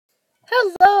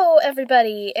Hello,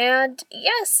 everybody, and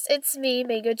yes, it's me,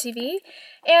 Mango TV,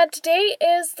 and today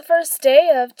is the first day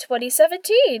of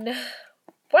 2017.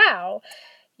 Wow,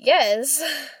 yes.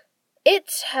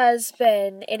 It has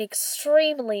been an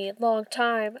extremely long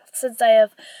time since I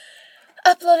have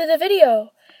uploaded a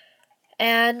video,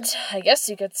 and I guess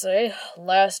you could say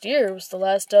last year was the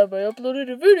last time I uploaded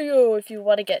a video if you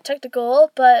want to get technical,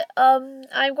 but,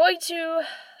 I'm going to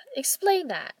explain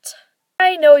that.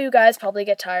 I know you guys probably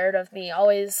get tired of me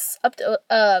always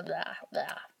uploading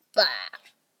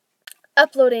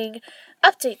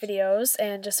update videos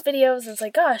and just videos, and it's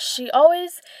like, gosh, she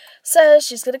always says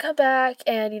she's gonna come back,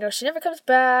 and, she never comes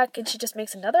back, and she just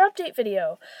makes another update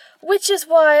video, which is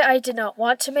why I did not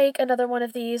want to make another one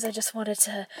of these. I just wanted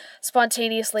to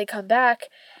spontaneously come back,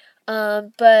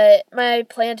 but my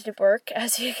plan didn't work,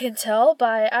 as you can tell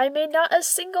by I made not a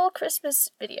single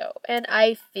Christmas video, and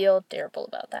I feel terrible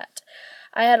about that.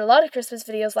 I had a lot of Christmas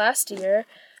videos last year,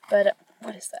 but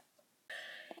what is that?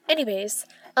 Anyways,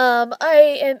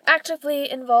 I am actively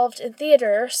involved in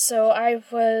theater, so I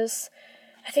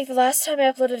think the last time I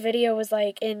uploaded a video was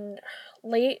like in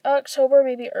late October,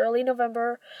 maybe early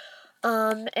November,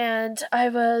 and I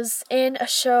was in a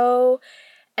show,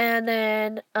 and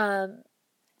then,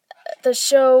 the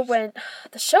show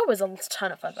was a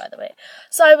ton of fun, by the way.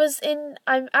 So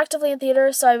I'm actively in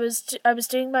theater, so I was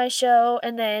doing my show,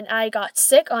 and then I got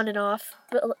sick on and off,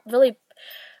 really,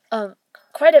 I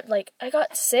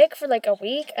got sick for like a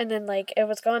week, and then like it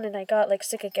was gone, and I got like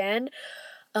sick again,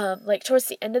 towards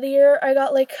the end of the year, I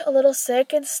got like a little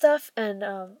sick and stuff, and,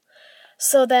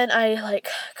 so then I like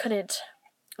couldn't,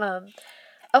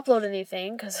 upload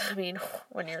anything, because,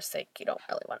 when you're sick, you don't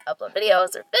really want to upload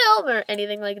videos or film or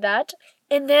anything like that.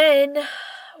 And then,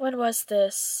 when was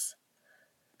this?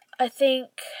 I think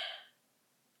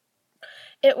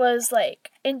it was,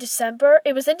 in December.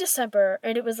 It was in December,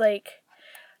 and it was,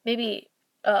 maybe,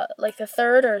 the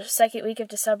third or second week of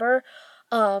December.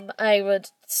 I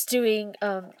was doing,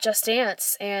 Just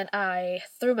Dance, and I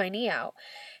threw my knee out,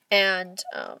 and,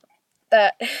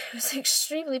 that was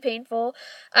extremely painful.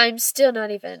 I'm still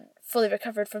not even fully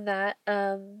recovered from that,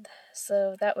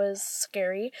 so that was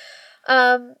scary.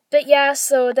 But yeah,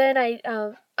 so then I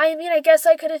guess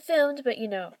I could have filmed, but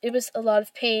it was a lot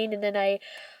of pain, and then I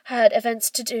had events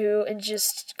to do, and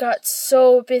just got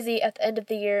so busy at the end of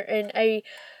the year, and I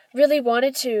really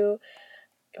wanted to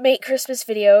make Christmas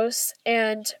videos,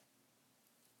 and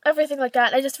everything like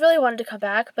that. I just really wanted to come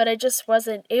back, but I just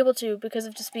wasn't able to because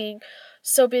of just being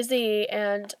so busy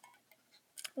and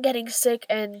getting sick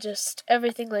and just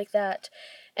everything like that.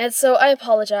 And so I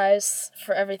apologize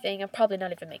for everything. I'm probably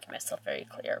not even making myself very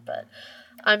clear, but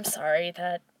I'm sorry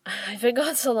that I've been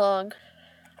gone so long.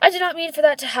 I did not mean for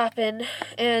that to happen,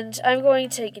 and I'm going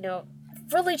to,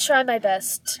 really try my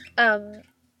best. I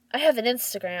have an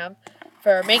Instagram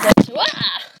for Mango.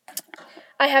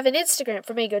 I have an Instagram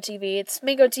for Mango TV. It's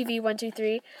Mango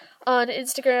TV123 on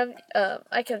Instagram.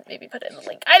 I can maybe put it in the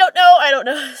link. I don't know.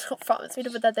 Don't promise me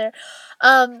to put that there.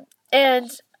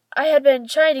 And I had been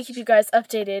trying to keep you guys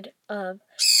updated, on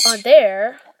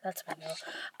there. That's Mango.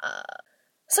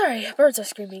 Sorry, birds are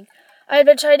screaming. I had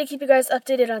been trying to keep you guys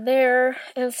updated on there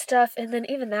and stuff, and then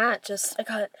even that, I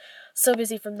got so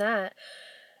busy from that.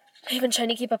 I've been trying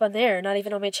to keep up on there, not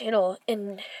even on my channel,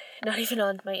 and not even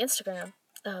on my Instagram.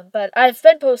 But I've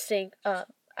been posting, I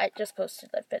just posted,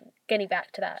 I've been getting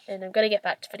back to that, and I'm gonna get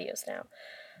back to videos now,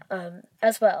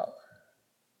 as well.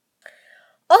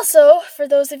 Also, for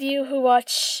those of you who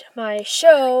watch my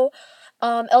show,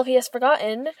 LPS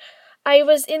Forgotten, I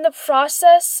was in the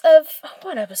process of,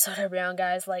 what episode are we on,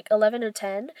 guys, 11 or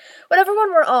 10? Whatever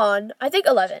one we're on, I think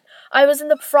 11. I was in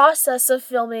the process of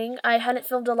filming. I hadn't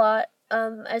filmed a lot,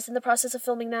 I was in the process of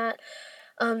filming that.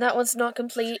 That one's not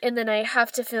complete, and then I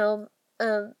have to film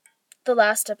the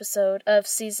last episode of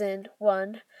season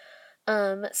 1.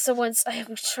 So once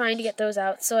I'm trying to get those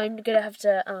out, so I'm gonna have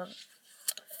to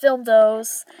film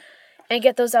those and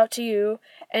get those out to you,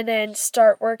 and then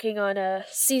start working on a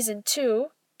season 2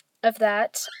 of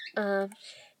that.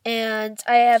 And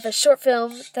I have a short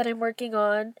film that I'm working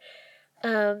on.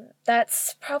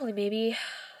 That's probably maybe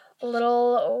a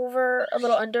little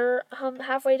under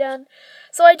halfway done.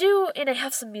 So I do, and I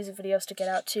have some music videos to get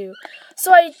out too.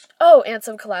 So and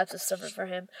some collabs with stuff for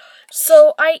him.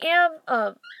 So I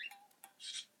am,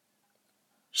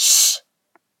 shh!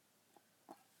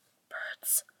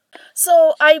 Birds.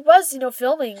 So I was,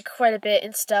 filming quite a bit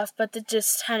and stuff, but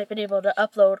just hadn't been able to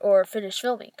upload or finish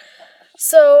filming.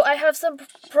 So I have some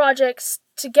projects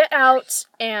to get out,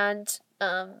 and,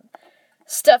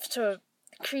 stuff to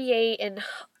create, and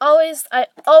I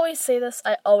always say this,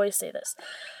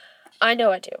 I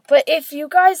know I do. But if you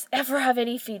guys ever have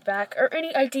any feedback or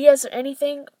any ideas or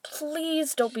anything,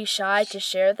 please don't be shy to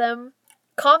share them.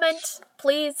 Comment,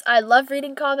 please. I love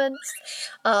reading comments.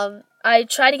 I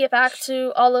try to get back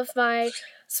to all of my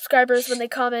subscribers when they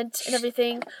comment and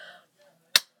everything.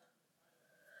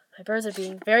 My birds are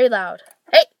being very loud.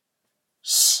 Hey!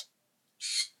 Shh!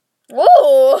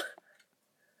 Whoa!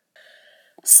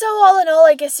 So all in all,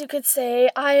 I guess you could say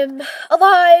I am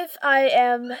alive. I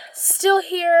am still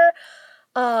here.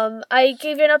 I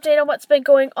gave you an update on what's been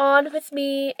going on with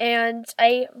me, and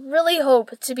I really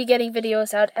hope to be getting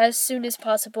videos out as soon as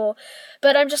possible,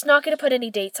 but I'm just not going to put any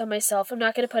dates on myself. I'm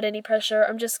not going to put any pressure.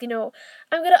 I'm just, I'm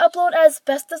going to upload as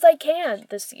best as I can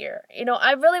this year.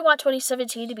 I really want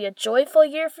 2017 to be a joyful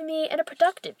year for me and a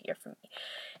productive year for me.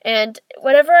 And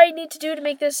whatever I need to do to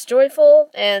make this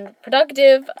joyful and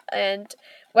productive and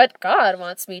what God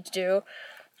wants me to do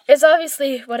is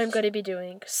obviously what I'm going to be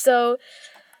doing. So,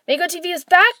 Mako TV is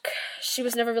back. She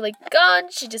was never really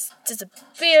gone. She just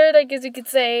disappeared, I guess you could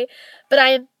say. But I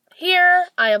am here,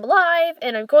 I am alive,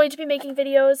 and I'm going to be making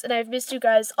videos, and I've missed you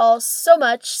guys all so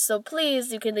much. So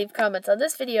please, you can leave comments on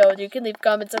this video. You can leave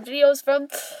comments on videos from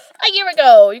a year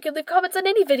ago. You can leave comments on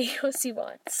any videos you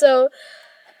want. So,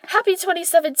 happy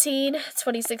 2017.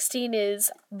 2016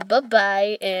 is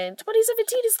bye-bye, and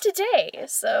 2017 is today.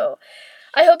 So,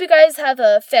 I hope you guys have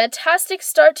a fantastic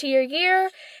start to your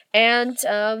year, and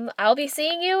I'll be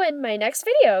seeing you in my next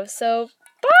video. So,